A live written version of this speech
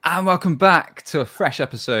And welcome back to a fresh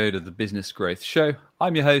episode of the Business Growth Show.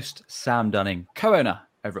 I'm your host, Sam Dunning, co-owner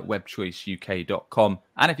over at webchoiceuk.com.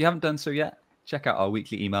 And if you haven't done so yet, check out our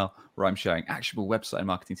weekly email where I'm sharing actionable website and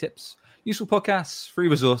marketing tips, useful podcasts, free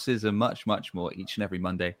resources, and much, much more each and every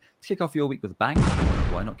Monday to kick off your week with a bang.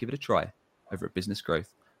 Why not give it a try over at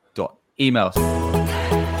businessgrowth.email.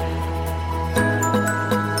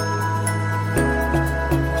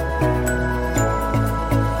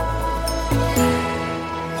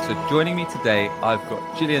 Joining me today, I've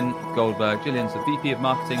got Gillian Goldberg. Gillian's the VP of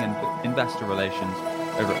Marketing and Investor Relations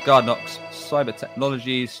over at Guardnox Cyber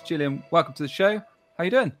Technologies. Gillian, welcome to the show. How are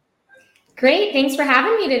you doing? Great. Thanks for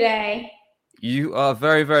having me today. You are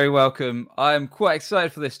very, very welcome. I'm quite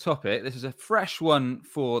excited for this topic. This is a fresh one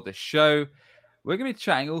for the show. We're going to be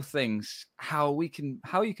chatting all things how you can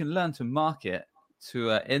learn to market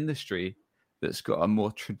to an industry that's got a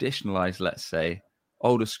more traditionalized, let's say,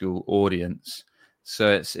 older school audience.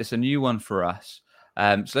 So it's a new one for us.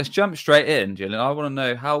 So let's jump straight in, Gillian. I want to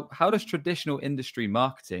know how does traditional industry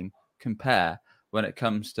marketing compare when it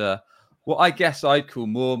comes to what I guess I'd call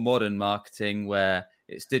more modern marketing, where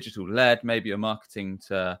it's digital led. Maybe you're marketing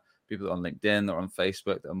to people that are on LinkedIn or on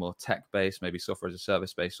Facebook that are more tech based, maybe software as a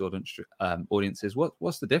service based audiences.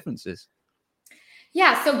 What's the differences?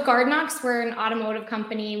 Yeah, so Guardnox, we're an automotive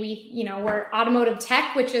company. We're automotive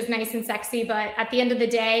tech, which is nice and sexy, but at the end of the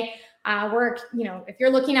day, if you're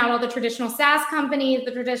looking at all the traditional SaaS companies, the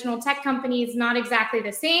traditional tech companies, not exactly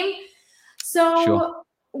the same. So Sure.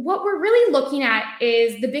 What we're really looking at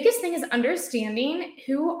is the biggest thing is understanding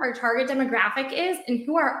who our target demographic is and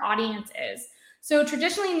who our audience is. So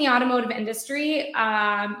traditionally in the automotive industry,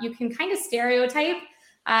 you can kind of stereotype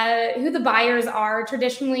who the buyers are.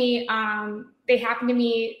 Traditionally, they happen to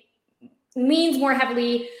be leans more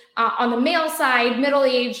heavily on the male side,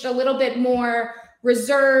 middle-aged, a little bit more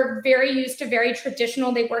reserved, very used to very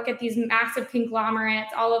traditional. They work at these massive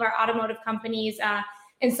conglomerates. All of our automotive companies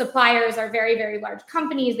and suppliers are very, very large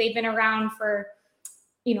companies. They've been around for,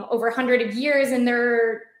 over 100 years, and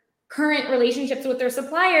their current relationships with their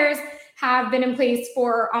suppliers have been in place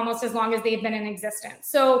for almost as long as they've been in existence.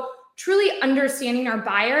 So truly understanding our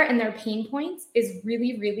buyer and their pain points is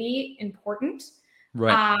really, really important.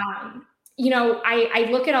 Right. I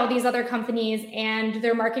look at all these other companies and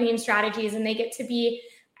their marketing strategies, and they get to be,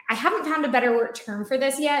 I haven't found a better term for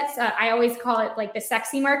this yet. So I always call it like the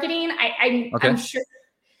sexy marketing. I'm sure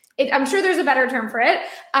there's a better term for it.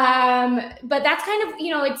 But that's kind of,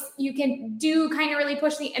 you can do kind of really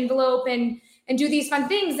push the envelope and do these fun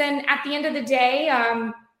things. And at the end of the day,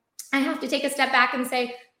 I have to take a step back and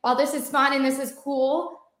say, while this is fun and this is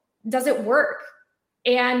cool, does it work?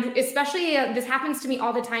 And especially this happens to me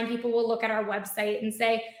all the time. People will look at our website and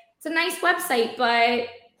say, it's a nice website, but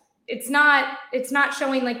it's not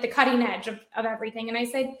showing like the cutting edge of everything. And I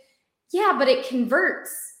said, yeah, but it converts.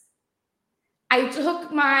 I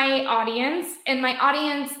took my audience and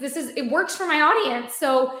it works for my audience.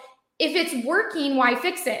 So if it's working, why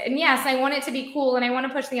fix it? And yes, I want it to be cool and I want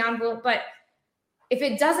to push the envelope, but if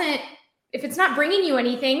it's not bringing you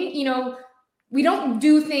anything, we don't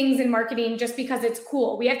do things in marketing just because it's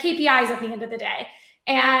cool. We have KPIs at the end of the day.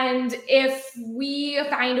 And if we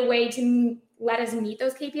find a way to let us meet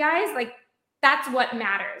those KPIs, like that's what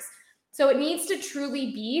matters. So it needs to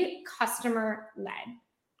truly be customer led.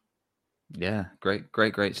 Yeah,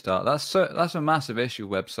 great start. That's a massive issue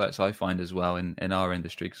with websites, I find as well in our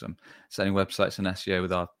industry, because I'm selling websites and SEO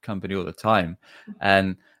with our company all the time.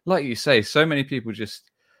 And like you say, so many people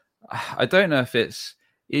I don't know if it's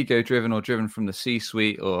ego driven or driven from the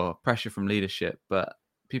C-suite or pressure from leadership, but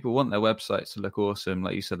people want their websites to look awesome.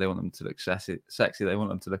 Like you said, they want them to look sexy. They want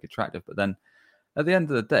them to look attractive. But then at the end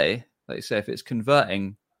of the day, like you say, if it's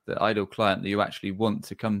converting the ideal client that you actually want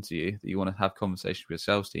to come to you, that you want to have conversations with your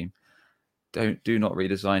sales team, do not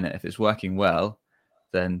redesign it. If it's working well,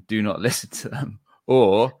 then do not listen to them.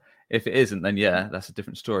 Or if it isn't, then yeah, that's a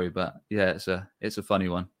different story. But yeah, it's a funny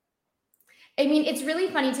one. I mean, it's really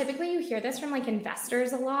funny. Typically you hear this from like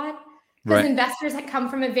investors a lot, because investors come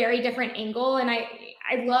from a very different angle. And I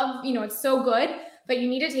love, it's so good, but you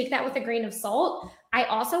need to take that with a grain of salt. I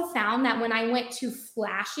also found that when I went too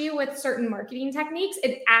flashy with certain marketing techniques,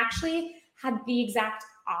 it actually had the exact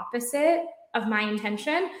opposite of my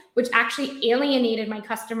intention, which actually alienated my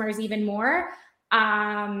customers even more.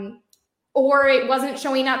 Or it wasn't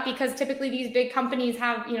showing up because typically these big companies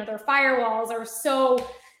have, their firewalls are so,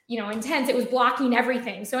 intense. It was blocking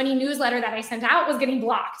everything. So any newsletter that I sent out was getting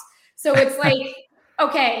blocked. So it's like,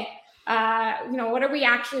 okay, what are we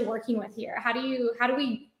actually working with here? How do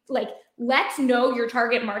we let's know your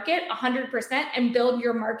target market 100% and build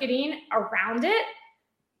your marketing around it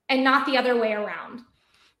and not the other way around.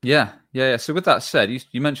 Yeah. So with that said,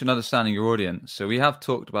 you mentioned understanding your audience. So we have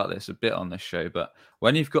talked about this a bit on this show, but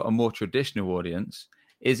when you've got a more traditional audience,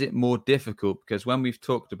 is it more difficult? Because when we've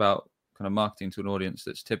talked about kind of marketing to an audience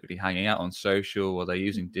that's typically hanging out on social or they're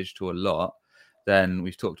using digital a lot, then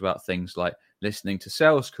we've talked about things like listening to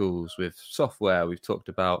sales calls with software. We've talked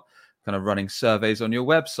about kind of running surveys on your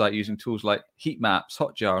website using tools like heat maps,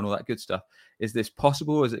 Hotjar, and all that good stuff. Is this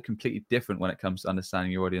possible, or is it completely different when it comes to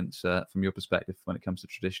understanding your audience from your perspective when it comes to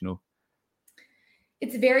traditional?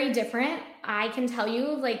 It's very different. I can tell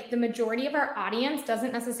you, like, the majority of our audience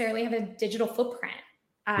doesn't necessarily have a digital footprint.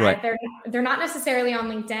 Right. They're not necessarily on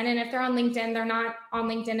LinkedIn, and if they're on LinkedIn, they're not on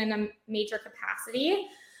LinkedIn in a major capacity.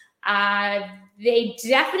 They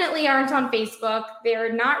definitely aren't on Facebook.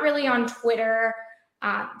 They're not really on Twitter.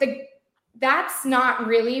 That's not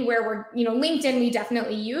really where LinkedIn we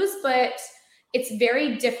definitely use, but it's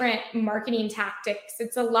very different marketing tactics.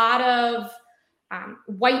 It's a lot of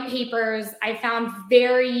white papers. I found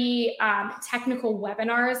very technical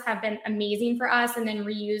webinars have been amazing for us, and then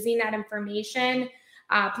reusing that information,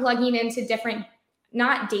 plugging into different,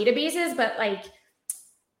 not databases, but like,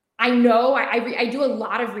 I know I do a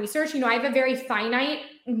lot of research. I have a very finite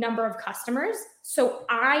number of customers. So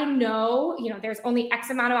I know, there's only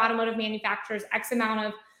X amount of automotive manufacturers, X amount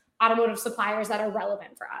of automotive suppliers that are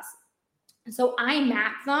relevant for us. So I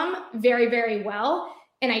map them very, very well,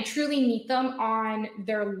 and I truly meet them on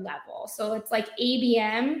their level. So it's like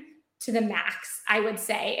ABM to the max, I would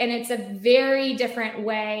say. And it's a very different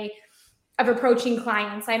way of approaching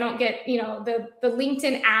clients. I don't get, the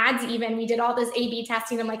LinkedIn ads, even we did all this A/B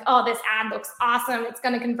testing. I'm like, oh, this ad looks awesome. It's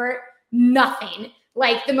going to convert. Nothing.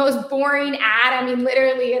 Like the most boring ad. I mean,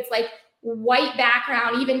 literally it's like white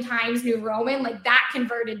background, even Times New Roman, like that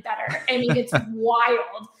converted better. I mean, it's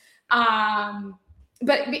wild.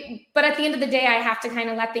 But at the end of the day, I have to kind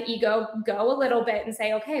of let the ego go a little bit and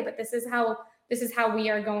say, okay, but this is how we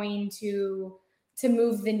are going to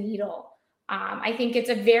move the needle. I think it's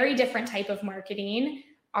a very different type of marketing.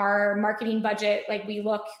 Our marketing budget, like we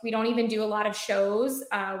don't even do a lot of shows.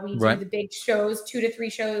 We do the big shows, 2 to 3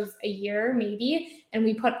 shows a year, maybe. And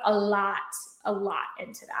we put a lot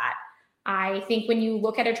into that. I think when you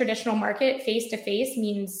look at a traditional market, face-to-face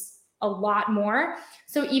means a lot more.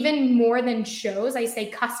 So even more than shows, I say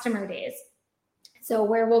customer days. So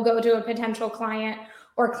where we'll go to a potential client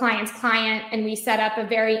or client's client, and we set up a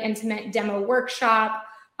very intimate demo workshop,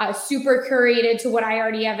 super curated to what I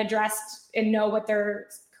already have addressed and know what their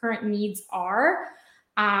current needs are.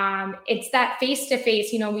 It's that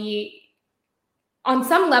face-to-face, on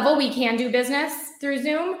some level, we can do business through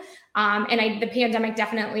Zoom. And the pandemic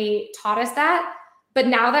definitely taught us that. But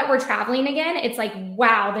now that we're traveling again, it's like,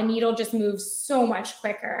 wow, the needle just moves so much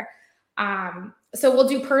quicker. So we'll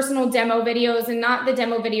do personal demo videos, and not the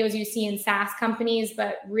demo videos you see in SaaS companies,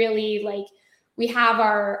 but really like we have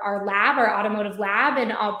our lab, our automotive lab,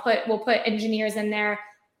 and we'll put engineers in there,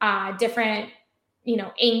 different,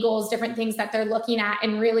 angles, different things that they're looking at,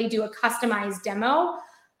 and really do a customized demo.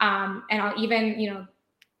 And I'll even,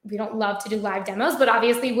 we don't love to do live demos, but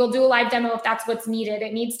obviously we'll do a live demo if that's what's needed.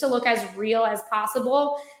 It needs to look as real as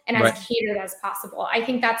possible and as catered as possible. I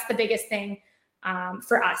think that's the biggest thing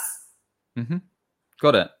for us. Mm-hmm.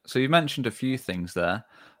 Got it. So you mentioned a few things there,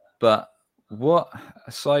 but what,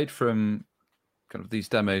 aside from kind of these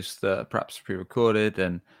demos that are perhaps pre-recorded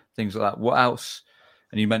and things like that, what else?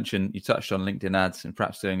 And you touched on LinkedIn ads and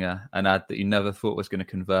perhaps doing an ad that you never thought was going to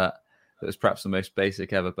convert, that was perhaps the most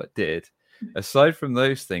basic ever, but did. Aside from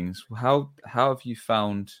those things, how have you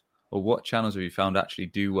found, or what channels have you found actually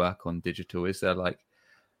do work on digital? Is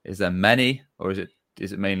there many, or is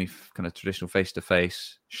it mainly kind of traditional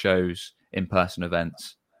face-to-face shows, in-person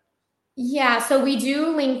events? Yeah, so we do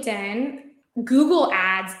LinkedIn. Google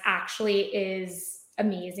Ads actually is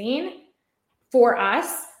amazing for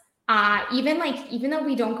us. Even though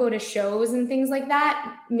we don't go to shows and things like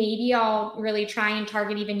that, maybe I'll really try and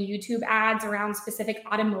target even YouTube ads around specific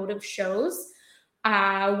automotive shows,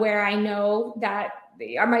 where I know that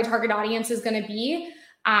my target audience is going to be.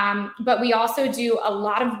 But we also do a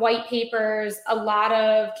lot of white papers, a lot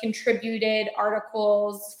of contributed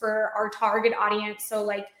articles for our target audience. So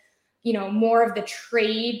like, more of the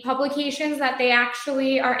trade publications that they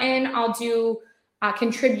actually are in. I'll do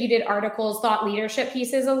contributed articles, thought leadership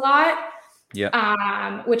pieces a lot,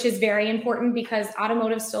 which is very important because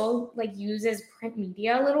automotive still like uses print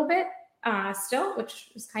media a little bit still,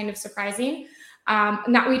 which is kind of surprising.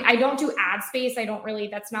 I don't do ad space. I don't really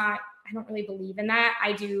believe in that.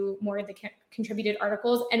 I do more of the contributed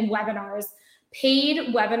articles and webinars,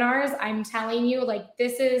 paid webinars. I'm telling you, like,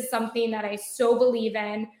 this is something that I so believe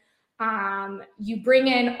in. You bring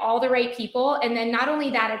in all the right people. And then not only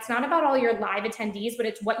that, it's not about all your live attendees, but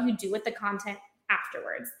it's what you do with the content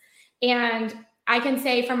afterwards. And I can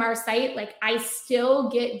say from our site, like I still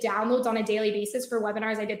get downloads on a daily basis for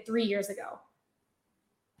webinars I did 3 years ago.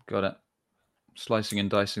 Got it. Slicing and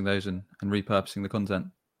dicing those and repurposing the content.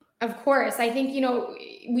 Of course. I think,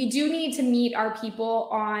 we do need to meet our people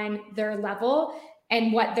on their level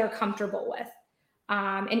and what they're comfortable with.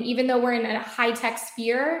 And even though we're in a high-tech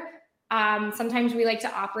sphere, sometimes we like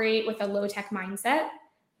to operate with a low-tech mindset.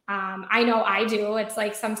 I know I do. It's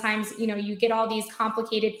like sometimes, you get all these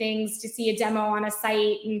complicated things to see a demo on a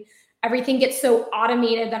site and everything gets so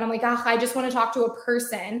automated that I'm like, I just want to talk to a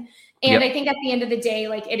person. And I think at the end of the day,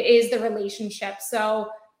 like it is the relationship. So,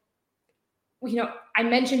 I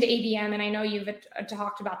mentioned ABM and I know you've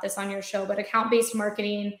talked about this on your show, but account-based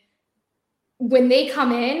marketing, when they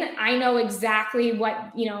come in, I know exactly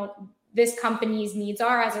what, this company's needs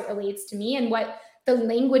are as it relates to me and what the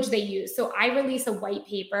language they use. So I release a white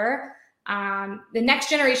paper, the next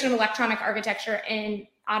generation of electronic architecture in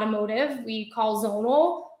automotive, we call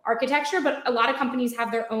zonal architecture, but a lot of companies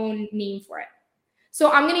have their own name for it.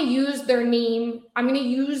 So I'm going to use their name. I'm going to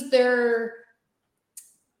use their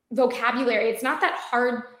vocabulary. It's not that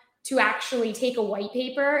hard to actually take a white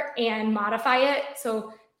paper and modify it.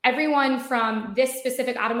 So everyone from this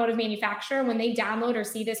specific automotive manufacturer, when they download or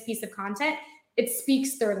see this piece of content, it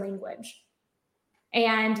speaks their language.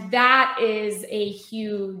 And that is a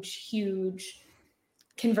huge, huge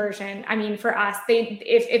conversion. I mean, for us, if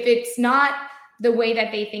it's not the way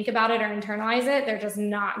that they think about it or internalize it, they're just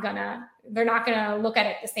not gonna look at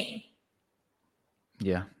it the same.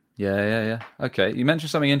 Yeah. Okay. You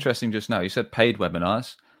mentioned something interesting just now. You said paid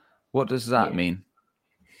webinars. What does that mean?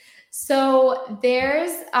 So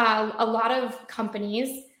there's a lot of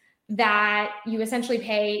companies that you essentially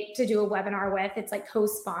pay to do a webinar with. It's like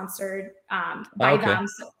co-sponsored by them.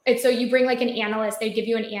 So you bring like an analyst, they give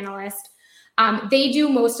you an analyst. They do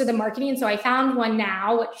most of the marketing. So I found one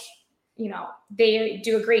now, which, they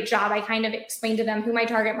do a great job. I kind of explained to them who my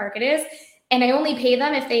target market is. And I only pay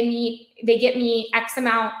them if they get me X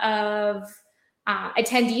amount of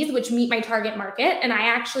attendees, which meet my target market. And I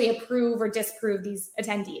actually approve or disapprove these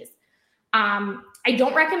attendees. I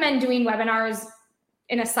don't recommend doing webinars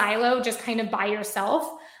in a silo, just kind of by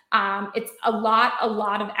yourself. It's a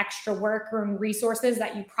lot of extra work and resources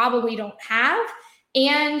that you probably don't have.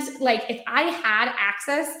 And like, if I had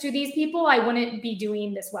access to these people, I wouldn't be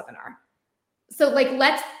doing this webinar. So like,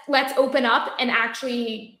 let's open up and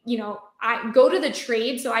actually, I go to the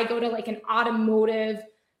trade. So I go to like an automotive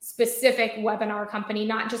specific webinar company,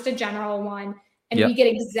 not just a general one. And we get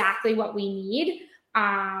exactly what we need.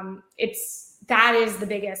 That is the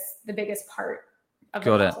biggest part of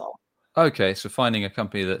the puzzle. Okay. So finding a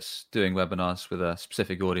company that's doing webinars with a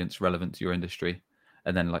specific audience relevant to your industry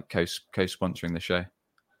and then like co-sponsoring the show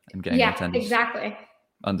and getting attendees. Exactly.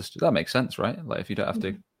 Understood. That makes sense, right? Like if you don't have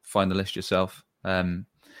to find the list yourself.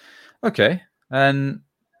 Okay. And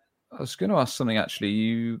I was going to ask something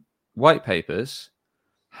actually. White papers,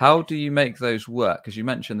 how do you make those work? Because you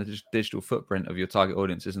mentioned the digital footprint of your target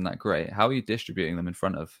audience isn't that great. How are you distributing them in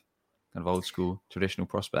front of kind of old school traditional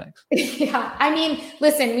prospects? Yeah. I mean,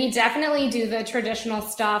 listen, we definitely do the traditional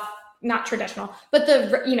stuff, not traditional, but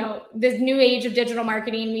the new age of digital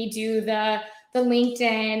marketing. We do the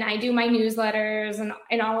LinkedIn, I do my newsletters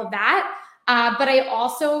and all of that. But I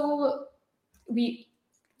also,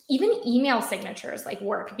 even email signatures like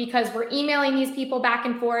work because we're emailing these people back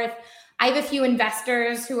and forth. I have a few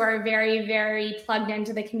investors who are very, very plugged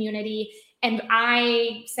into the community, and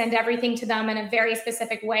I send everything to them in a very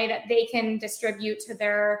specific way that they can distribute to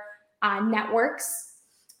their networks.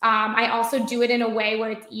 I also do it in a way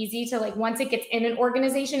where it's easy to, like, once it gets in an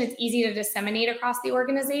organization, it's easy to disseminate across the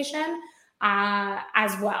organization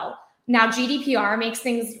as well. Now, GDPR makes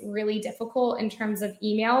things really difficult in terms of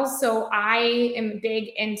emails. So I am big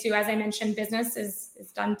into, as I mentioned, business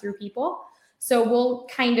is done through people. So we'll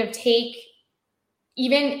kind of take,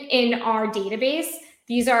 even in our database,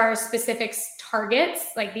 these are specific targets,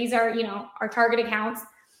 like these are, our target accounts,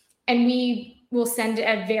 and we will send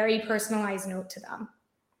a very personalized note to them.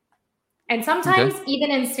 And sometimes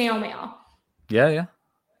even in snail mail. Yeah.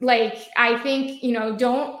 Like, I think,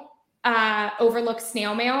 don't overlook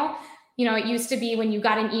snail mail. It used to be when you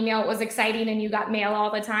got an email, it was exciting and you got mail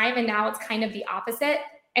all the time. And now it's kind of the opposite.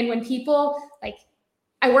 And when people, like,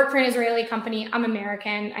 I work for an Israeli company, I'm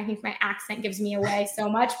American. I think my accent gives me away so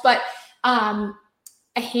much, but a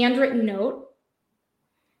handwritten note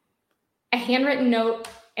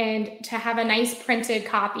and to have a nice printed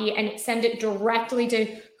copy and send it directly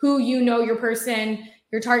to who your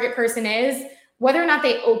target person is. whether or not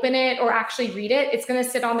they open it or actually read it, it's going to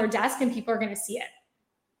sit on their desk and people are going to see it.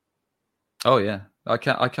 Oh yeah. I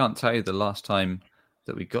can't tell you the last time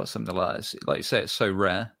that we got something like that. Like you say, it's so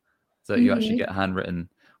rare that you actually get handwritten,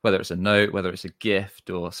 whether it's a note, whether it's a gift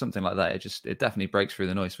or something like that. It definitely breaks through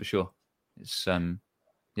the noise for sure. It's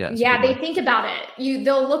they think about it.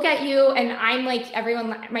 They'll look at you, and I'm like,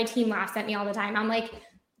 everyone, my team laughs at me all the time. I'm like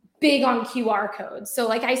big on QR codes. So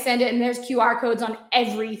like I send it and there's QR codes on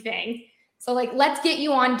everything. So like, let's get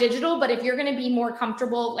you on digital, but if you're going to be more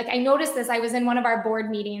comfortable, like I noticed this, I was in one of our board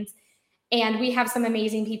meetings and we have some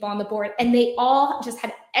amazing people on the board and they all just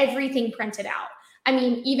had everything printed out. I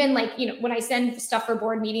mean, even like, when I send stuff for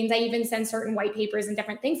board meetings, I even send certain white papers and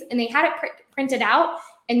different things, and they had it printed out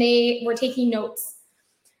and they were taking notes.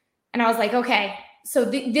 And I was like, okay, so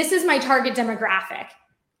this is my target demographic.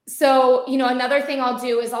 So, another thing I'll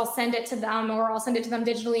do is I'll send it to them, or I'll send it to them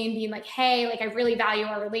digitally and be like, hey, like I really value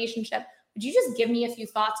our relationship. Would you just give me a few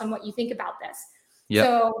thoughts on what you think about this? Yep.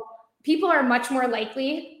 So people are much more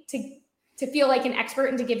likely to feel like an expert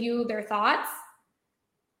and to give you their thoughts.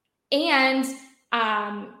 And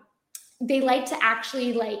they like to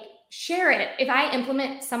actually like share it. If I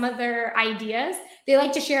implement some of their ideas, they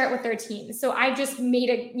like to share it with their teams. So I just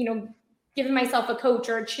made given myself a coach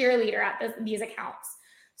or a cheerleader at these accounts.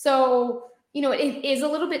 So, it is a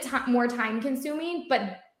little bit more time consuming,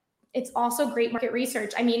 but it's also great market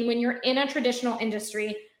research. I mean, when you're in a traditional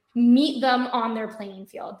industry, meet them on their playing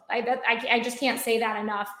field. I just can't say that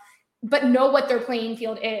enough, but know what their playing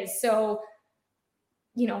field is. So,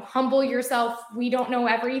 humble yourself. We don't know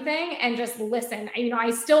everything, and just listen. I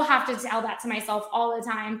still have to tell that to myself all the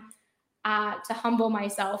time, to humble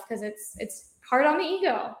myself, because it's hard on the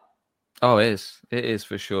ego. Oh, it is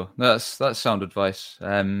for sure. That's sound advice.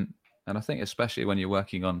 And I think especially when you're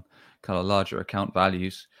working on kind of larger account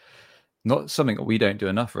values, not something that we don't do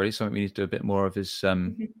enough, really. Something we need to do a bit more of is,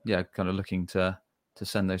 kind of looking to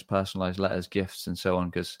send those personalized letters, gifts, and so on,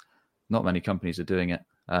 because not many companies are doing it.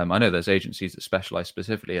 I know there's agencies that specialize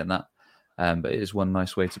specifically in that, but it is one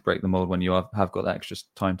nice way to break the mold when you have got that extra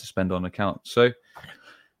time to spend on account. So,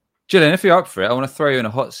 Gillian, if you're up for it, I want to throw you in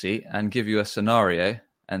a hot seat and give you a scenario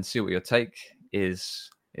and see what your take is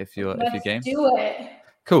if you're game. Let's do it.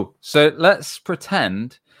 Cool. So let's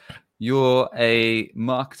pretend you're a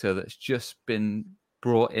marketer that's just been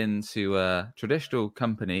brought into a traditional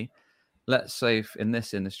company. Let's say in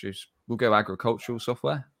this industry, we'll go agricultural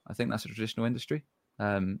software. I think that's a traditional industry.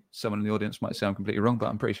 Someone in the audience might say I'm completely wrong, but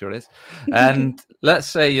I'm pretty sure it is. And let's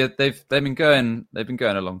say they've been going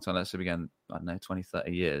a long time. Let's say again, I don't know, 20,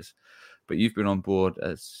 30 years. But you've been onboarded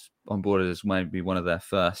as maybe one of their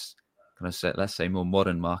first kind of let's say more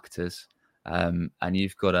modern marketers, and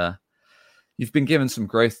you've been given some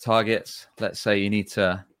growth targets. Let's say you need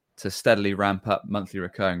to steadily ramp up monthly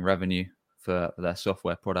recurring revenue for their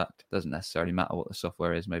software product. It doesn't necessarily matter what the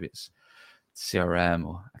software is. Maybe it's CRM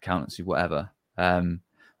or accountancy, whatever.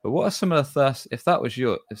 But what are some of the if that was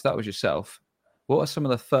yourself, what are some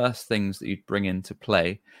of the first things that you'd bring into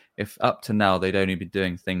play if up to now they'd only been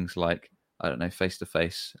doing things like, I don't know,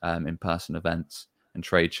 face-to-face, in-person events and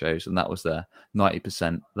trade shows, and that was their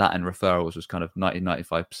 90%. That and referrals was kind of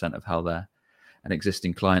 95% of how their and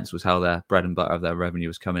existing clients was how their bread and butter of their revenue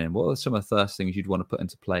was coming in. What are some of the first things you'd want to put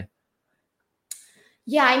into play?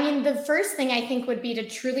 Yeah, I mean, the first thing I think would be to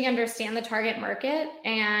truly understand the target market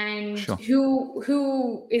and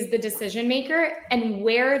who is the decision maker and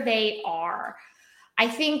where they are. I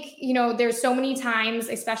think, there's so many times,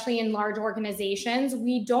 especially in large organizations,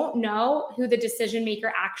 we don't know who the decision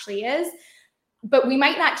maker actually is, but we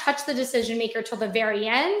might not touch the decision maker till the very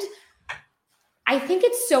end. I think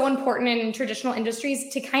it's so important in traditional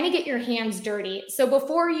industries to kind of get your hands dirty. So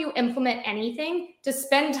before you implement anything, to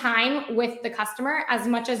spend time with the customer as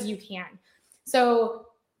much as you can. So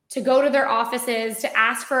to go to their offices, to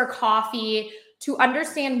ask for a coffee, to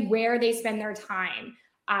understand where they spend their time.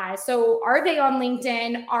 So are they on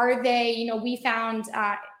LinkedIn? Are they, we found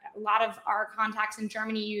a lot of our contacts in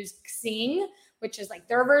Germany use Xing, which is like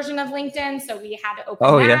their version of LinkedIn. So we had to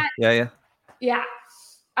open that. Yeah.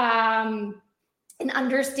 And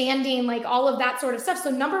understanding like all of that sort of stuff.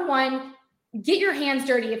 So number one, get your hands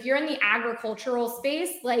dirty. If you're in the agricultural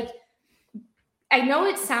space, like, I know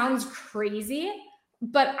it sounds crazy,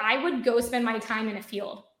 but I would go spend my time in a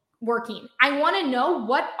field working. I want to know,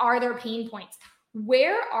 what are their pain points?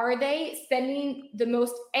 Where are they spending the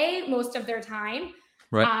most of their time?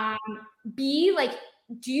 Right. B, like,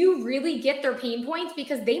 do you really get their pain points?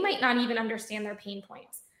 Because they might not even understand their pain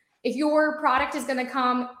points. If your product is going to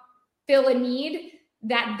come fill a need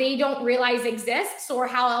that they don't realize exists, or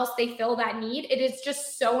how else they fill that need, it is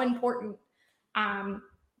just so important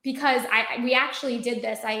because we actually did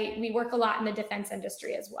this. We work a lot in the defense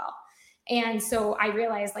industry as well. And so I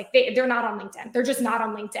realized like they're not on LinkedIn. They're just not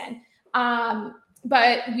on LinkedIn.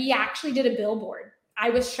 But we actually did a billboard. I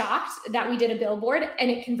was shocked that we did a billboard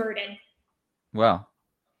and it converted. Wow.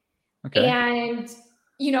 Okay. And,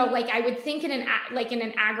 like I would think in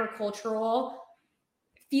an agricultural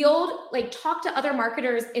field, like talk to other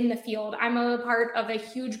marketers in the field. I'm a part of a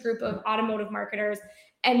huge group of automotive marketers,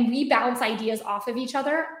 and we bounce ideas off of each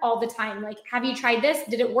other all the time. Like, have you tried this?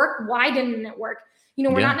 Did it work? Why didn't it work?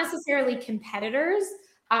 We're not necessarily competitors,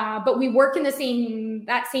 but we work in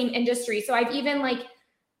that same industry. So I've even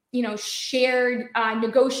shared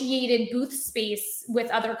negotiated booth space with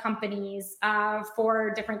other companies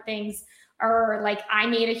for different things. Or like I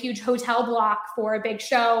made a huge hotel block for a big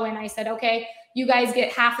show, and I said, okay, you guys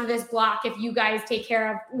get half of this block if you guys take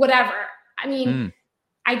care of whatever. I mean,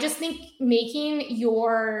 I just think making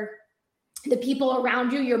the people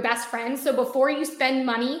around you your best friends. So before you spend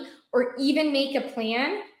money or even make a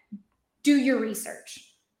plan, do your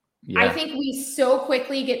research. Yeah. I think we so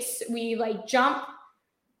quickly jump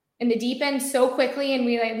in the deep end so quickly, and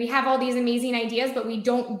we have all these amazing ideas, but we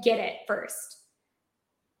don't get it first.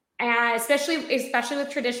 Especially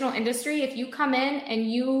with traditional industry, if you come in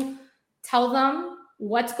and you tell them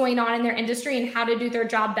what's going on in their industry and how to do their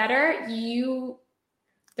job better,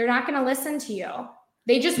 they're not going to listen to you.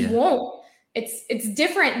 They just won't. It's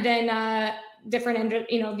different than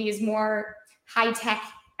these more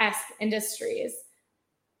high-tech-esque industries.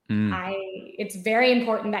 It's very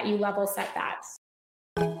important that you level set that.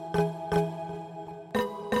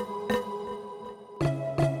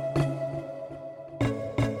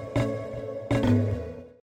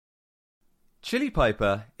 Chili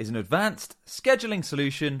Piper is an advanced scheduling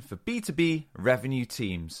solution for B2B revenue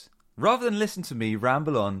teams. Rather than listen to me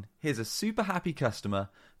ramble on, here's a super happy customer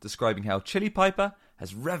describing how Chili Piper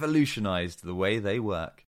has revolutionized the way they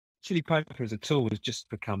work. Chili Piper as a tool has just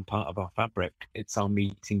become part of our fabric. It's our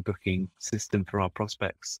meeting booking system for our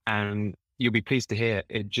prospects. And you'll be pleased to hear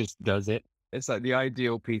it just does it. It's like the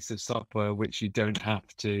ideal piece of software which you don't have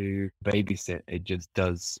to babysit. It just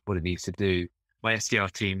does what it needs to do. My SDR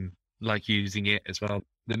team like using it as well.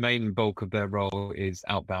 The main bulk of their role is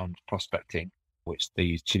outbound prospecting, which they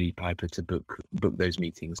use Chili Piper to book those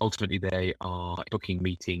meetings. Ultimately, they are booking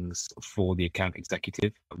meetings for the account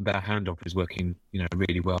executive. Their handoff is working,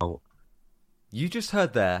 really well. You just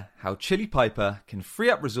heard there how Chili Piper can free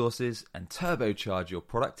up resources and turbocharge your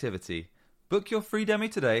productivity. Book your free demo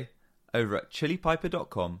today over at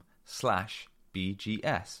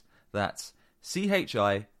chilipiper.com/BGS. That's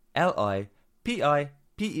chilipiper.com/BGS.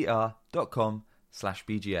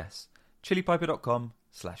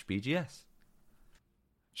 chilipiper.com/BGS.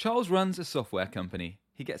 Charles runs a software company.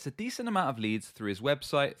 He gets a decent amount of leads through his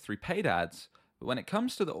website through paid ads, but when it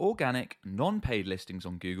comes to the organic, non-paid listings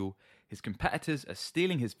on Google, his competitors are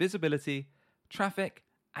stealing his visibility, traffic,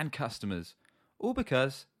 and customers, all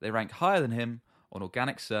because they rank higher than him on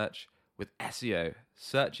organic search with SEO,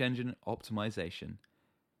 search engine optimization.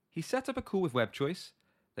 He set up a call with WebChoice.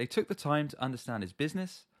 They took the time to understand his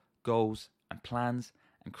business, goals, and plans,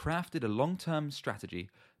 and crafted a long-term strategy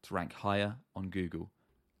to rank higher on Google.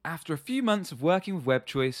 After a few months of working with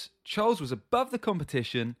WebChoice, Charles was above the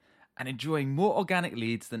competition and enjoying more organic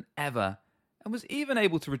leads than ever, and was even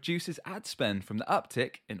able to reduce his ad spend from the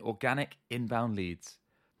uptick in organic inbound leads.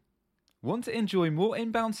 Want to enjoy more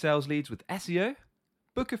inbound sales leads with SEO?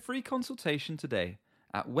 Book a free consultation today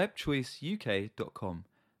at webchoiceuk.com.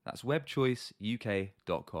 That's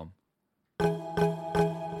webchoiceuk.com.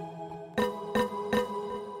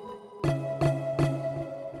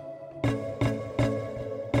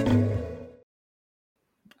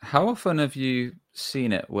 How often have you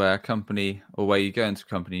seen it where a company, or where you go into a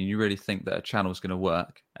company and you really think that a channel is going to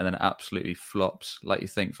work and then it absolutely flops? Like you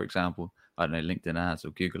think, for example, I don't know, LinkedIn ads or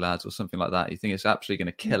Google ads or something like that. You think it's absolutely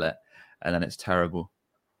going to kill it and then it's terrible.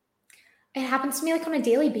 It happens to me on a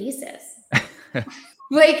daily basis.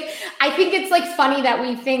 I think it's funny that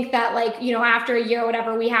we think that after a year or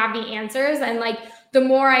whatever, we have the answers. And the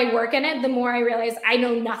more I work in it, the more I realize I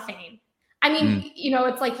know nothing. I mean,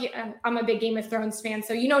 it's I'm a big Game of Thrones fan.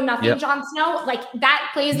 So nothing, yep. Jon Snow, that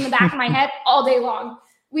plays in the back of my head all day long.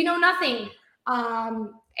 We know nothing.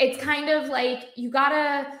 It's kind of you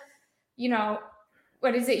gotta,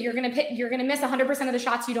 what is it? You're going to miss 100% of the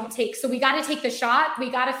shots you don't take. So we got to take the shot. We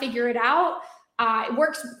got to figure it out. It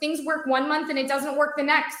works. Things work one month and it doesn't work the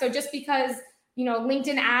next. So just because,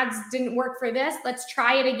 LinkedIn ads didn't work for this, let's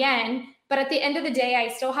try it again. But at the end of the day, I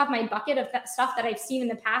still have my bucket of that stuff that I've seen in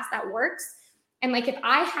the past that works. And if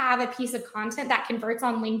I have a piece of content that converts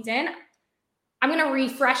on LinkedIn, I'm going to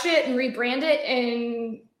refresh it and rebrand it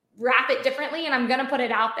in wrap it differently, and I'm going to put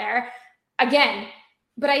it out there again.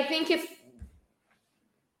 But I think if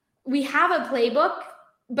we have a playbook,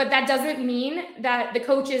 but that doesn't mean that the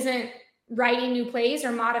coach isn't writing new plays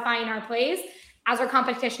or modifying our plays as our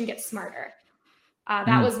competition gets smarter.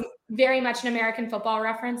 That was very much an American football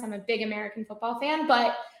reference. I'm a big American football fan,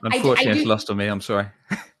 but unfortunately, it's lost on me. I'm sorry.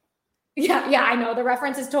 Yeah, I know the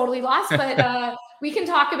reference is totally lost, but we can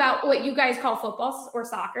talk about what you guys call football or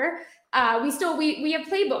soccer. We have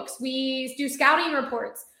playbooks. We do scouting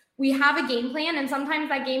reports. We have a game plan, and sometimes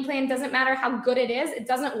that game plan doesn't matter how good it is. It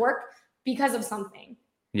doesn't work because of something.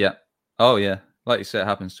 Yeah. Oh, yeah. Like you said, it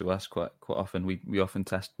happens to us quite often. We often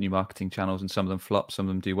test new marketing channels, and some of them flop, some of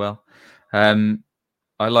them do well.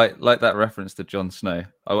 I like that reference to Jon Snow.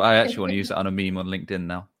 I actually want to use that on a meme on LinkedIn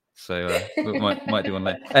now. So we might do one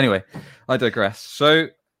later. Anyway, I digress. So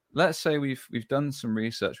let's say we've done some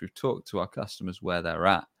research. We've talked to our customers where they're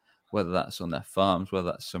at, whether that's on their farms,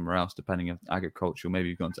 whether that's somewhere else, depending on agricultural. Maybe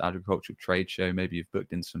you've gone to agricultural trade show. Maybe you've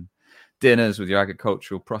booked in some dinners with your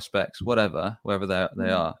agricultural prospects, wherever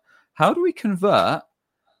they are. How do we convert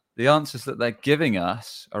the answers that they're giving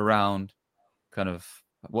us around kind of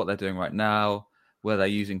what they're doing right now, where they're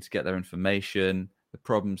using to get their information, the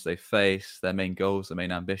problems they face, their main goals, their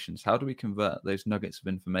main ambitions? How do we convert those nuggets of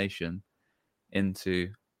information into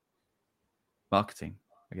marketing,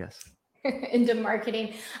 I guess? Into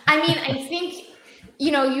marketing. I mean, I think,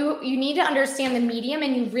 you need to understand the medium,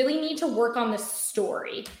 and you really need to work on the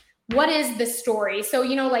story. What is the story? So,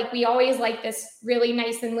 like we always like this really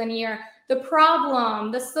nice and linear, the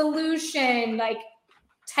problem, the solution, like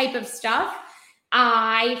type of stuff.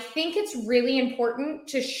 I think it's really important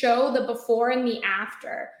to show the before and the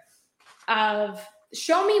after of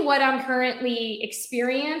show me what I'm currently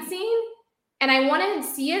experiencing. And I want to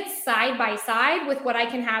see it side by side with what I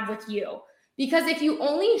can have with you. Because if you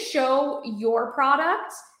only show your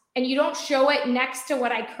product and you don't show it next to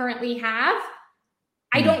what I currently have,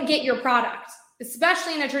 I don't get your product,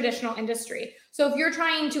 especially in a traditional industry. So if you're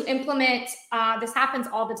trying to implement, this happens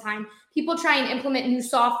all the time. People try and implement new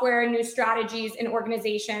software, new strategies in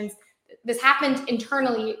organizations. This happened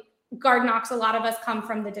internally. GuardKnox, a lot of us come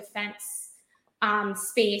from the defense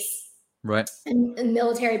space, right, and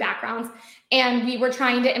military backgrounds. And we were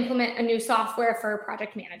trying to implement a new software for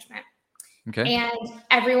project management. Okay. And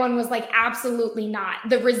everyone was like, absolutely not.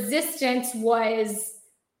 The resistance was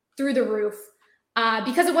through the roof.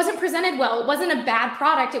 Because it wasn't presented well. It wasn't a bad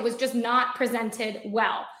product. It was just not presented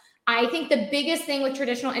well. I think the biggest thing with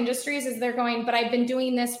traditional industries is they're going, but I've been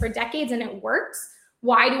doing this for decades and it works.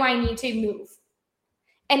 Why do I need to move?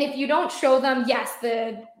 And if you don't show them, yes,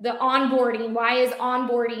 the onboarding, why is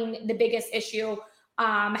onboarding the biggest issue?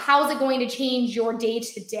 How is it going to change your day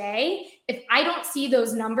to day? If I don't see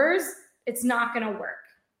those numbers, it's not going to work.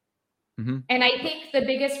 Mm-hmm. And I think the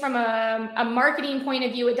biggest from a marketing point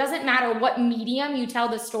of view, it doesn't matter what medium you tell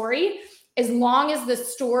the story, as long as the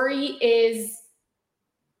story is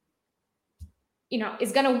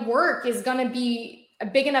going to work, is going to be a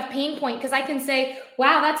big enough pain point. Because I can say,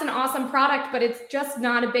 wow, that's an awesome product, but it's just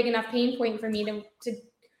not a big enough pain point for me to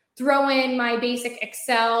throw in my basic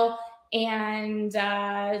Excel and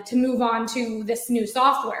to move on to this new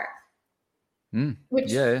software.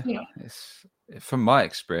 Which, it's, from my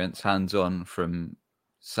experience, hands-on from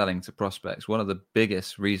selling to prospects, one of the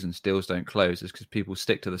biggest reasons deals don't close is because people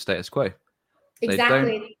stick to the status quo.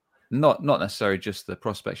 Exactly. Not necessarily just the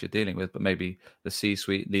prospects you're dealing with, but maybe the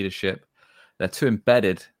C-suite leadership. They're too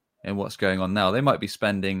embedded in what's going on now. They might be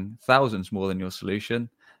spending thousands more than your solution,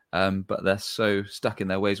 but they're so stuck in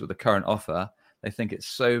their ways with the current offer. They think it's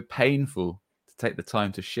so painful to take the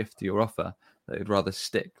time to shift to your offer that they'd rather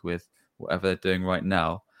stick with whatever they're doing right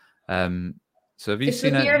now. So have you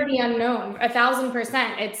seen the fear of the unknown?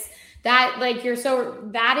 1,000%. It's that, like,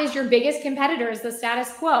 that is your biggest competitor, is the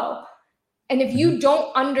status quo. And if you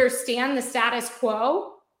don't understand the status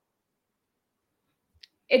quo,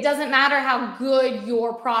 it doesn't matter how good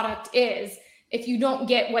your product is if you don't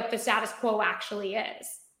get what the status quo actually is.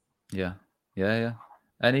 Yeah.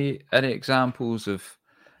 Any examples of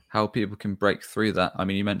how people can break through that? I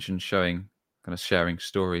mean, you mentioned sharing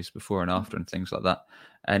stories before and after and things like that.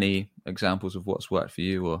 Any examples of what's worked for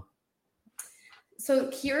you? Or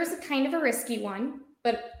so here's a kind of a risky one,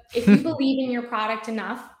 but if you believe in your product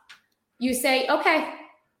enough, you say, okay,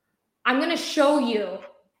 I'm going to show you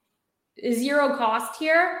zero cost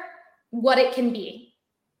here, what it can be.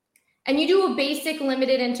 And you do a basic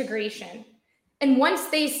limited integration. And once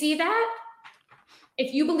they see that,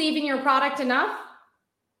 if you believe in your product enough,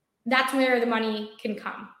 that's where the money can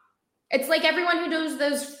come. It's like everyone who does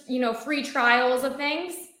those, free trials of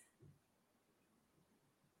things.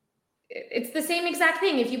 it's the same exact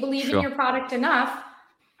thing. If you believe Sure. in your product enough,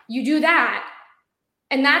 you do that.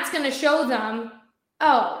 And that's going to show them,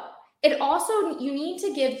 oh, it also, you need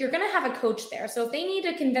to give, you're going to have a coach there. So if they need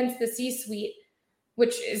to convince the C-suite,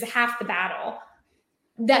 which is half the battle,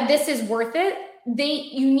 that this is worth it,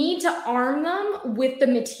 you need to arm them with the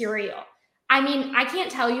material. I mean, I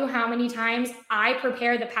can't tell you how many times I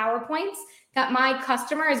prepare the PowerPoints that my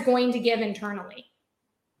customer is going to give internally.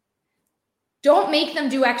 Don't make them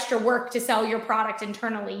do extra work to sell your product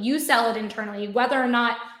internally. You sell it internally, whether or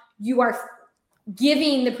not you are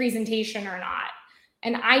giving the presentation or not.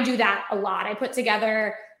 And I do that a lot. I put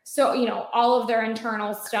together, all of their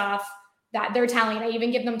internal stuff that they're telling. I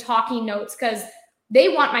even give them talking notes because they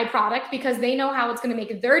want my product because they know how it's going to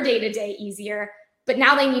make their day-to-day easier. But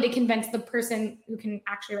now they need to convince the person who can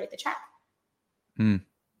actually write the check.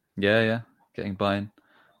 Yeah. Getting buy-in.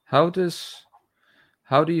 How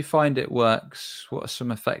do you find it works? What are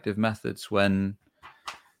some effective methods when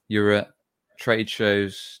you're at trade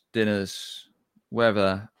shows, dinners,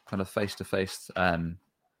 wherever, kind of face-to-face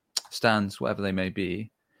stands, whatever they may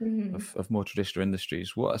be, of more traditional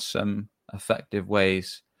industries? What are some effective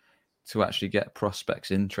ways to actually get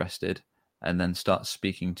prospects interested and then start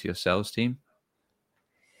speaking to your sales team?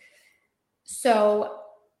 So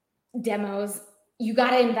demos, you got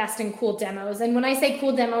to invest in cool demos. And when I say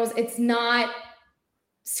cool demos, it's not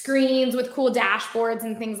screens with cool dashboards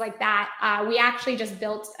and things like that. We actually just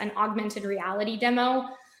built an augmented reality demo.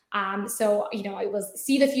 So it was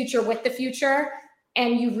see the future with the future.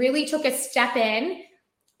 And you really took a step in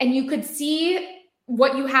and you could see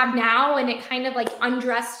what you have now, and it kind of like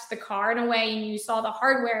undressed the car in a way, and you saw the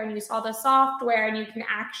hardware and you saw the software, and you can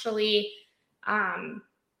actually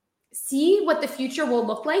see what the future will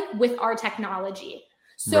look like with our technology.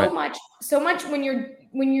 So much when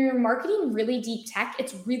you're marketing really deep tech,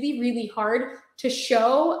 it's really, really hard to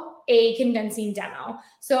show a convincing demo.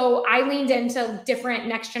 So I leaned into different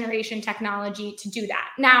next generation technology to do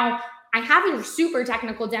that. Now I have a super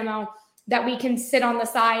technical demo that we can sit on the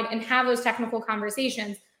side and have those technical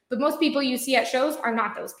conversations. But most people you see at shows are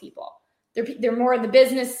not those people. They're more the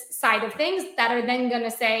business side of things that are then going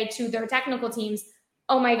to say to their technical teams,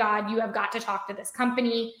 oh my God, you have got to talk to this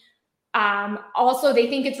company. Also, they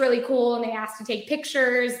think it's really cool and they ask to take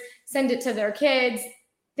pictures, send it to their kids,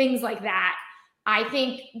 things like that. I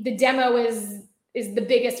think the demo is the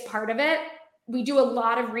biggest part of it. We do a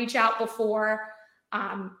lot of reach out before.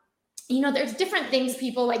 There's different things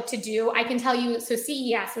people like to do. I can tell you, so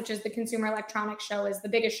CES, which is the Consumer Electronics Show, is the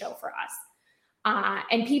biggest show for us.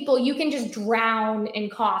 And people, you can just drown in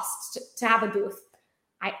cost to have a booth.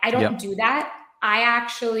 I don't do that. I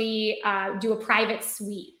actually do a private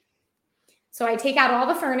suite. So I take out all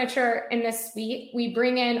the furniture in this suite. We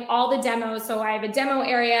bring in all the demos. So I have a demo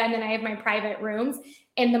area and then I have my private rooms.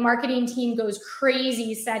 And the marketing team goes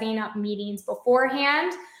crazy setting up meetings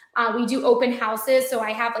beforehand. We do open houses. So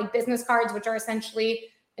I have like business cards, which are essentially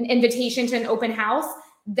an invitation to an open house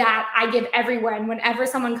that I give everyone. Whenever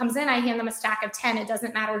someone comes in, I hand them a stack of 10. It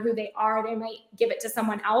doesn't matter who they are. They might give it to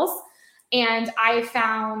someone else. And I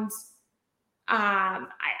found,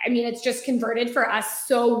 it's just converted for us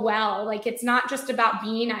so well. Like, it's not just about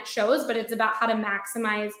being at shows, but it's about how to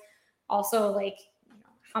maximize also like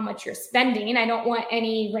how much you're spending. I don't want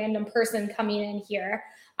any random person coming in here.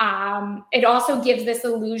 It also gives this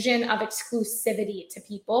illusion of exclusivity to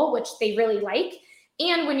people, which they really like.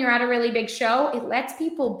 And when you're at a really big show, it lets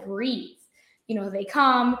people breathe. They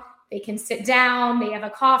come, they can sit down, they have a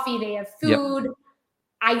coffee, they have food. Yep.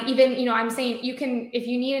 I'm saying you can, if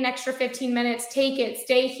you need an extra 15 minutes, take it,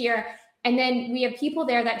 stay here. And then we have people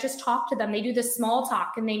there that just talk to them. They do the small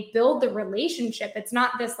talk and they build the relationship. It's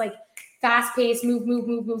not this like fast paced move,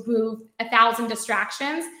 1,000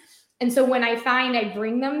 distractions. And so when I find I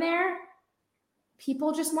bring them there,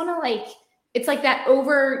 people just want to it's like that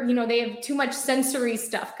they have too much sensory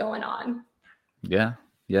stuff going on. Yeah.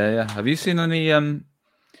 Have you seen any,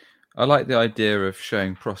 I like the idea of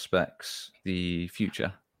showing prospects the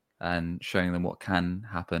future and showing them what can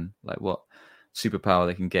happen, like what superpower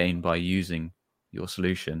they can gain by using your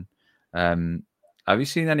solution. Have you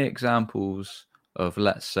seen any examples of,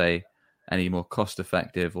 let's say, any more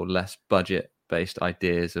cost-effective or less budget-based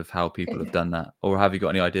ideas of how people have done that? Or have you got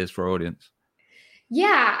any ideas for our audience?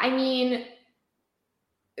 Yeah,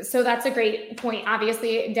 so that's a great point.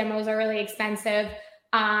 Obviously, demos are really expensive.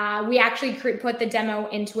 We actually put the demo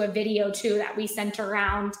into a video too that we sent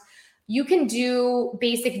around. You can do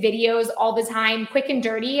basic videos all the time, quick and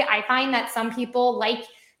dirty. I find that some people like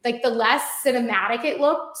the less cinematic it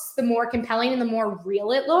looks, the more compelling and the more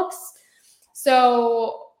real it looks.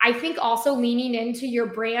 So I think also leaning into your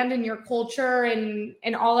brand and your culture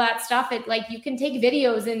and all that stuff. It like, you can take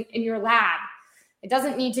videos in your lab. It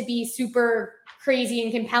doesn't need to be super crazy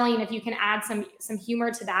and compelling if you can add some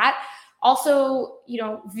humor to that. Also,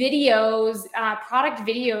 videos, product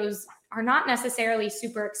videos are not necessarily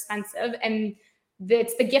super expensive, and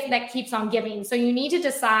it's the gift that keeps on giving. So you need to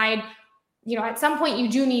decide, at some point you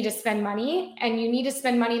do need to spend money, and you need to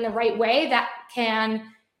spend money in the right way that can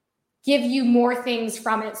give you more things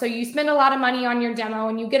from it. So you spend a lot of money on your demo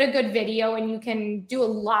and you get a good video and you can do a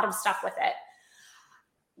lot of stuff with it.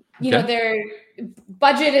 Their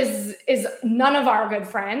budget is none of our good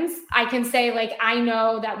friends. I can say, like, I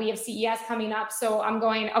know that we have CES coming up. So I'm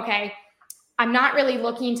going, okay, I'm not really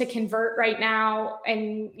looking to convert right now.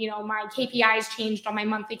 And, my KPIs changed on my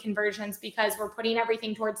monthly conversions because we're putting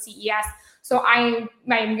everything towards CES. So I'm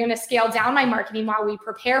going to scale down my marketing while we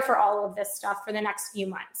prepare for all of this stuff for the next few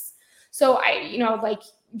months. So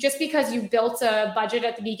just because you built a budget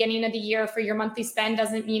at the beginning of the year for your monthly spend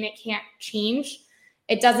doesn't mean it can't change.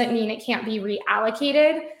 It doesn't mean it can't be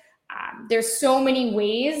reallocated. There's so many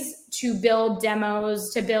ways to build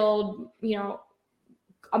demos, to build,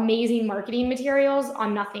 amazing marketing materials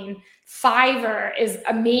on nothing. Fiverr is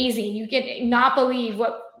amazing. You can not believe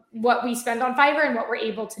what we spend on Fiverr and what we're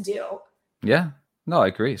able to do. Yeah, no, I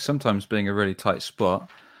agree. Sometimes being a really tight spot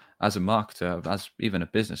as a marketer, as even a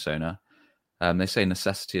business owner, they say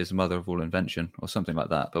necessity is the mother of all invention or something like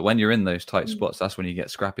that. But when you're in those tight spots, that's when you get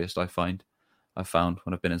scrappiest, I've found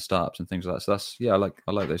when I've been in startups and things like that. So I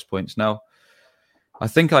like those points. Now, I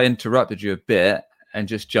think I interrupted you a bit and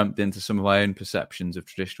just jumped into some of my own perceptions of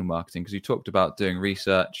traditional marketing, because you talked about doing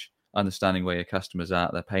research, understanding where your customers are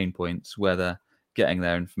at, their pain points, where they're getting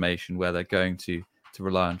their information, where they're going to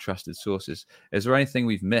rely on trusted sources. Is there anything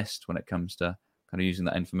we've missed when it comes to kind of using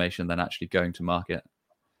that information, then actually going to market?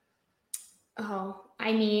 Oh,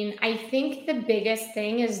 I think the biggest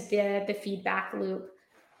thing is the feedback loop.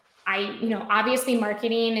 Obviously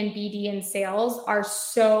marketing and BD and sales are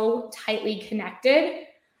so tightly connected.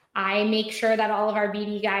 I make sure that all of our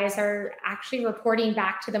BD guys are actually reporting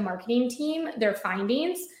back to the marketing team their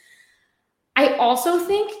findings. I also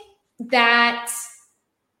think that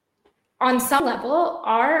on some level,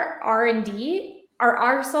 our R&D are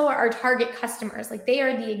also our target customers. Like, they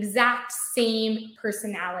are the exact same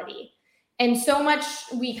personality. And so much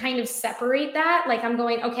we kind of separate that. Like, I'm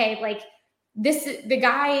going, okay, like, the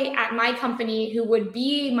guy at my company who would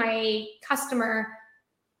be my customer,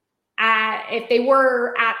 if they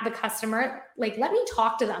were at the customer, like, let me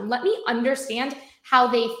talk to them. Let me understand how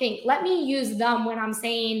they think. Let me use them when I'm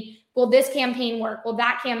saying, will this campaign work? Will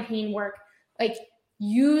that campaign work? Like,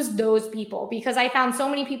 use those people, because I found so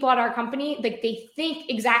many people at our company, like, they think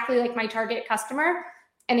exactly like my target customer,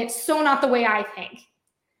 and it's so not the way I think.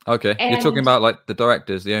 Okay. And you're talking about like the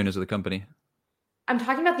directors, the owners of the company. I'm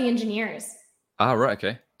talking about the engineers. Ah, right.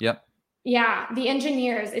 Okay. Yep. Yeah, the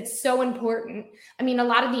engineers, it's so important. A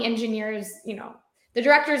lot of the engineers, the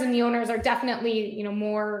directors and the owners are definitely,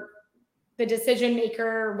 more the decision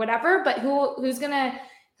maker, whatever, but who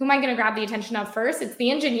am I going to grab the attention of first? It's the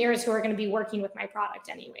engineers who are going to be working with my product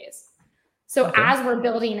anyways. So okay. As we're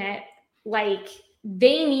building it, like,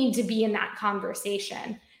 they need to be in that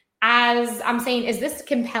conversation. As I'm saying, is this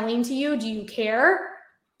compelling to you? Do you care?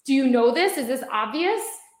 Do you know this? Is this obvious?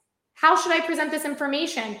 How should I present this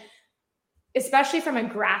information? Especially from a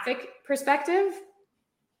graphic perspective.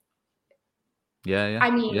 Yeah.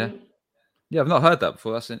 I've not heard that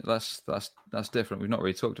before. That's different. We've not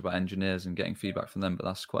really talked about engineers and getting feedback from them, but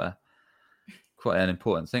that's quite an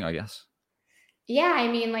important thing, I guess. Yeah,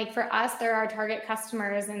 like, for us, they're our target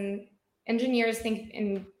customers, and engineers think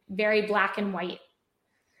in very black and white.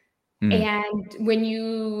 And when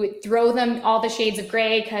you throw them all the shades of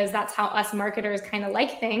gray, because that's how us marketers kind of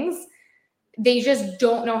like things, they just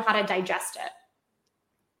don't know how to digest it.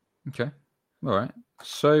 Okay. All right.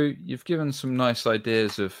 So you've given some nice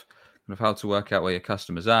ideas of how to work out where your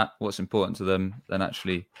customer's at, what's important to them, then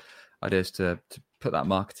actually ideas to put that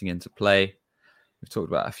marketing into play. We've talked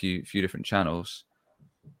about a few different channels.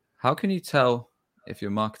 How can you tell if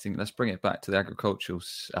your marketing, let's bring it back to the agricultural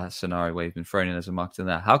scenario where you've been thrown in as a marketer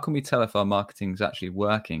there. How can we tell if our marketing is actually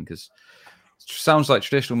working? Because it sounds like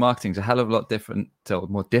traditional marketing is a hell of a lot different, or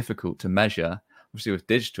more difficult to measure. Obviously with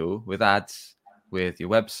digital, with ads, with your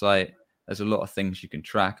website, there's a lot of things you can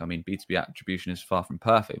track. B2B attribution is far from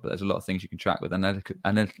perfect, but there's a lot of things you can track with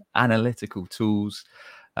analytical tools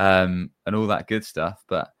and all that good stuff.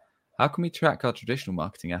 But how can we track our traditional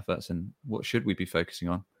marketing efforts, and what should we be focusing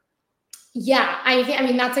on? Yeah, I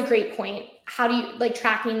think that's a great point. How do you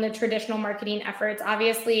tracking the traditional marketing efforts?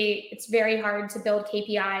 Obviously, it's very hard to build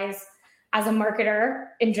KPIs as a marketer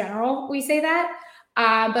in general, we say that.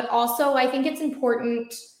 But also I think it's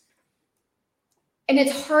important, and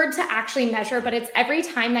it's hard to actually measure, but it's every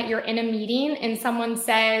time that you're in a meeting and someone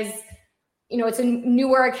says, it's a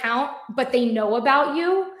newer account, but they know about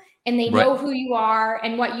you and they know who you are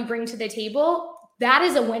and what you bring to the table. That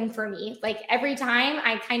is a win for me. Like every time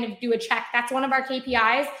I kind of do a check, that's one of our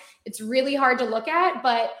KPIs. It's really hard to look at,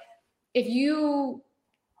 but if you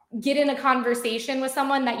get in a conversation with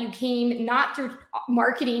someone that you came not through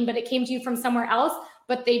marketing, but it came to you from somewhere else,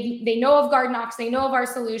 but they know of GuardKnox, they know of our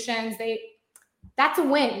solutions, that's a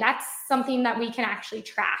win. That's something that we can actually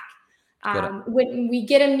track. When we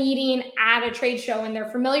get a meeting at a trade show and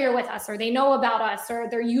they're familiar with us, or they know about us, or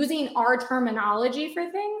they're using our terminology for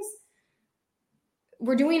things,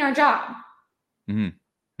 we're doing our job.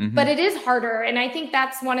 Mm-hmm. Mm-hmm. But it is harder. And I think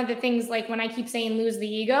that's one of the things, like when I keep saying lose the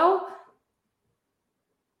ego,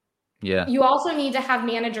 you also need to have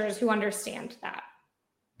managers who understand that.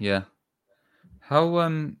 Yeah. How,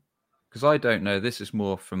 because I don't know, this is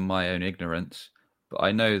more from my own ignorance, but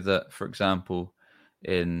I know that, for example,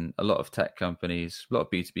 in a lot of tech companies, a lot of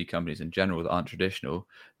B2B companies in general that aren't traditional,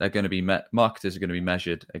 they're going to be marketers are going to be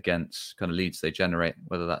measured against kind of leads they generate,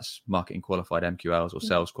 whether that's marketing qualified MQLs or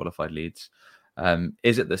sales qualified leads.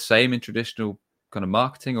 Is it the same in traditional kind of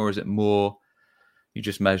marketing, or is it more you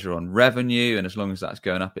just measure on revenue and as long as that's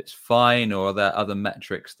going up, it's fine? Or are there other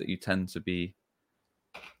metrics that you tend to be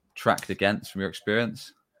tracked against from your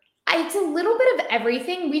experience? It's a little bit of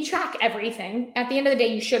everything. We track everything. At the end of the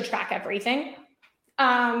day, you should track everything.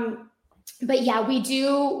 But yeah,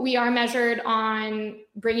 we are measured on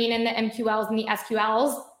bringing in the MQLs and the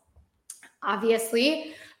SQLs,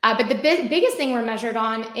 obviously. But the biggest thing we're measured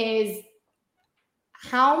on is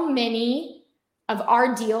how many of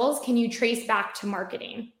our deals can you trace back to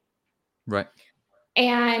marketing? Right.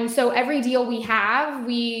 And so every deal we have,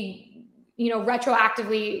 we,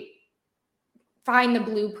 retroactively find the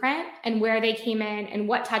blueprint and where they came in and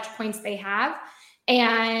what touch points they have.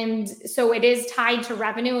 And so it is tied to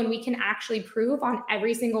revenue, and we can actually prove on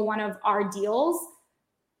every single one of our deals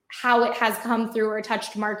how it has come through or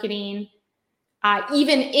touched marketing,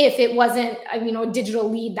 even if it wasn't a digital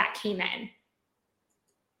lead that came in.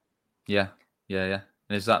 Yeah. And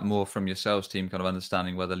is that more from your sales team kind of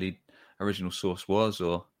understanding where the lead original source was,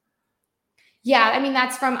 or? Yeah,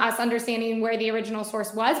 that's from us understanding where the original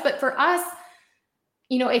source was. But for us,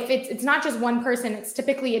 if it's not just one person, it's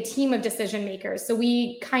typically a team of decision makers. So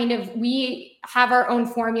we have our own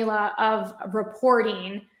formula of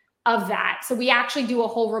reporting of that. So we actually do a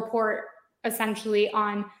whole report essentially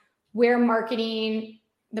on where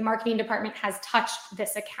the marketing department has touched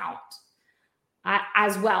this account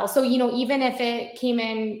as well. So, even if it came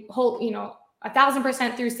in whole,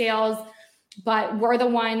 1,000% through sales, but we're the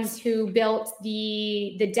ones who built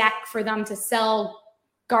the deck for them to sell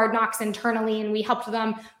GuardKnox internally, and we helped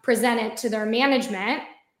them present it to their management,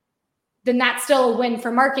 then that's still a win for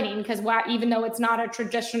marketing, because even though it's not a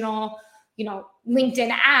traditional, LinkedIn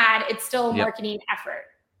ad, it's still a marketing effort.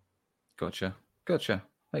 Gotcha.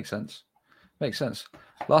 Makes sense.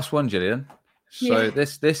 Last one, Gillian. So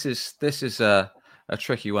this is a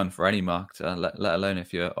tricky one for any marketer, let alone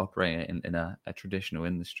if you're operating in a traditional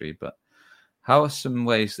industry. But how are some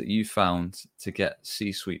ways that you found to get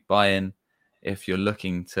C-suite buy-in if you're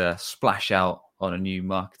looking to splash out on a new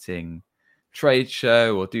marketing trade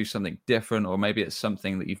show or do something different, or maybe it's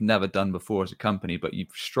something that you've never done before as a company, but you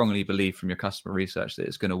strongly believe from your customer research that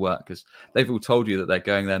it's going to work because they've all told you that they're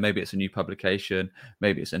going there. Maybe it's a new publication,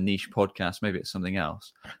 maybe it's a niche podcast, maybe it's something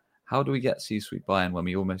else. How do we get C-suite buy-in when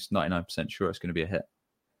we're almost 99% sure it's going to be a hit?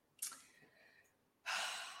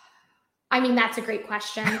 That's a great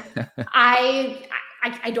question. I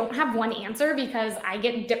don't have one answer because I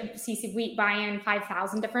get C-suite buy-in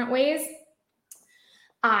 5,000 different ways.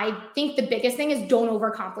 I think the biggest thing is don't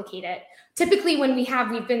overcomplicate it. Typically when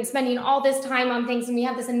we've been spending all this time on things and we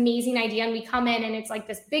have this amazing idea and we come in and it's like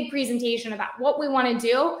this big presentation about what we want to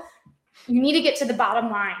do, you need to get to the bottom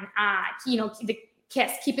line. The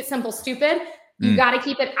KISS, keep it simple, stupid. You got to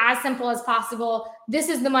keep it as simple as possible. This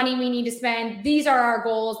is the money we need to spend. These are our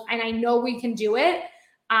goals. And I know we can do it.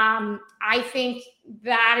 I think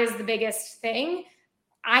that is the biggest thing.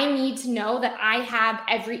 I need to know that I have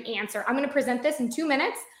every answer. I'm going to present this in 2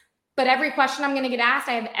 minutes, but every question I'm going to get asked,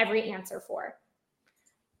 I have every answer for.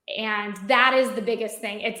 And that is the biggest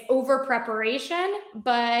thing. It's over preparation,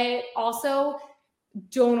 but also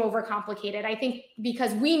don't overcomplicate it. I think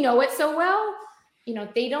because we know it so well,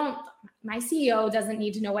 my CEO doesn't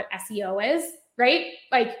need to know what SEO is, right?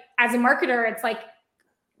 Like as a marketer,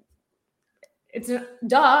 it's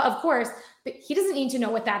duh, of course, but he doesn't need to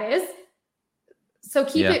know what that is. So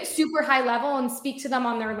keep it super high level and speak to them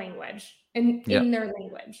on their language and in their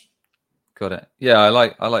language. Got it. Yeah, I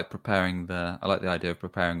like preparing I like the idea of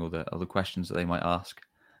preparing all the questions that they might ask,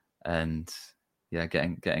 and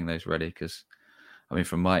getting those ready, because I mean,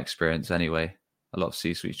 from my experience anyway, a lot of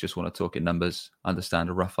C-suites just want to talk in numbers, understand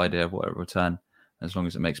a rough idea of what it will return. As long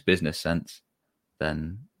as it makes business sense,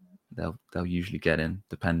 then they'll usually get in,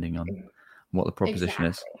 depending on what the proposition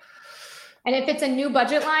is. And if it's a new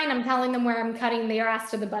budget line, I'm telling them where I'm cutting the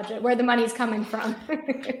rest of the budget, where the money's coming from.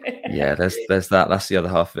 Yeah, there's that. That's the other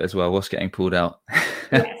half of it as well. What's getting pulled out?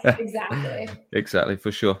 Yes, exactly. Exactly,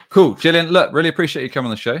 for sure. Cool. Gillian, look, really appreciate you coming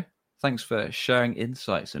on the show. Thanks for sharing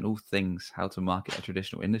insights and all things how to market a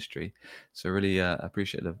traditional industry. So really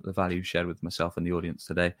appreciate the value you shared with myself and the audience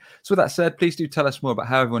today. So with that said, please do tell us more about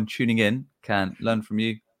how everyone tuning in can learn from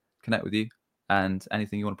you, connect with you, and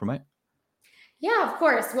anything you want to promote. Yeah, of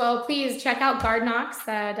course. Well, please check out GuardKnox,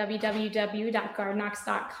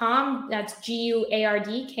 www.guardknox.com. That's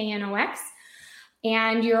GUARDKNOX.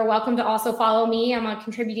 And you're welcome to also follow me. I'm a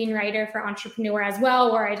contributing writer for Entrepreneur as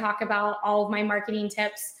well, where I talk about all of my marketing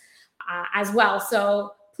tips as well.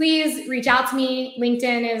 So please reach out to me.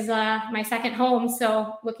 LinkedIn is my second home.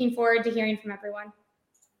 So looking forward to hearing from everyone.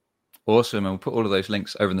 Awesome. And we'll put all of those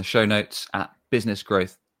links over in the show notes at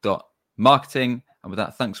businessgrowth.marketing. And with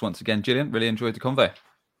that, thanks once again, Gillian. Really enjoyed the convo.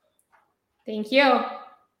 Thank you.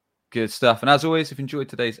 Good stuff. And as always, if you enjoyed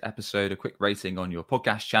today's episode, a quick rating on your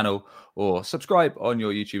podcast channel or subscribe on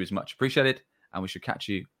your YouTube is much appreciated. And we should catch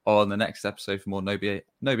you on the next episode for more No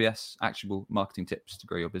BS actionable marketing tips to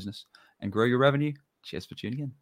grow your business and grow your revenue. Cheers for tuning in.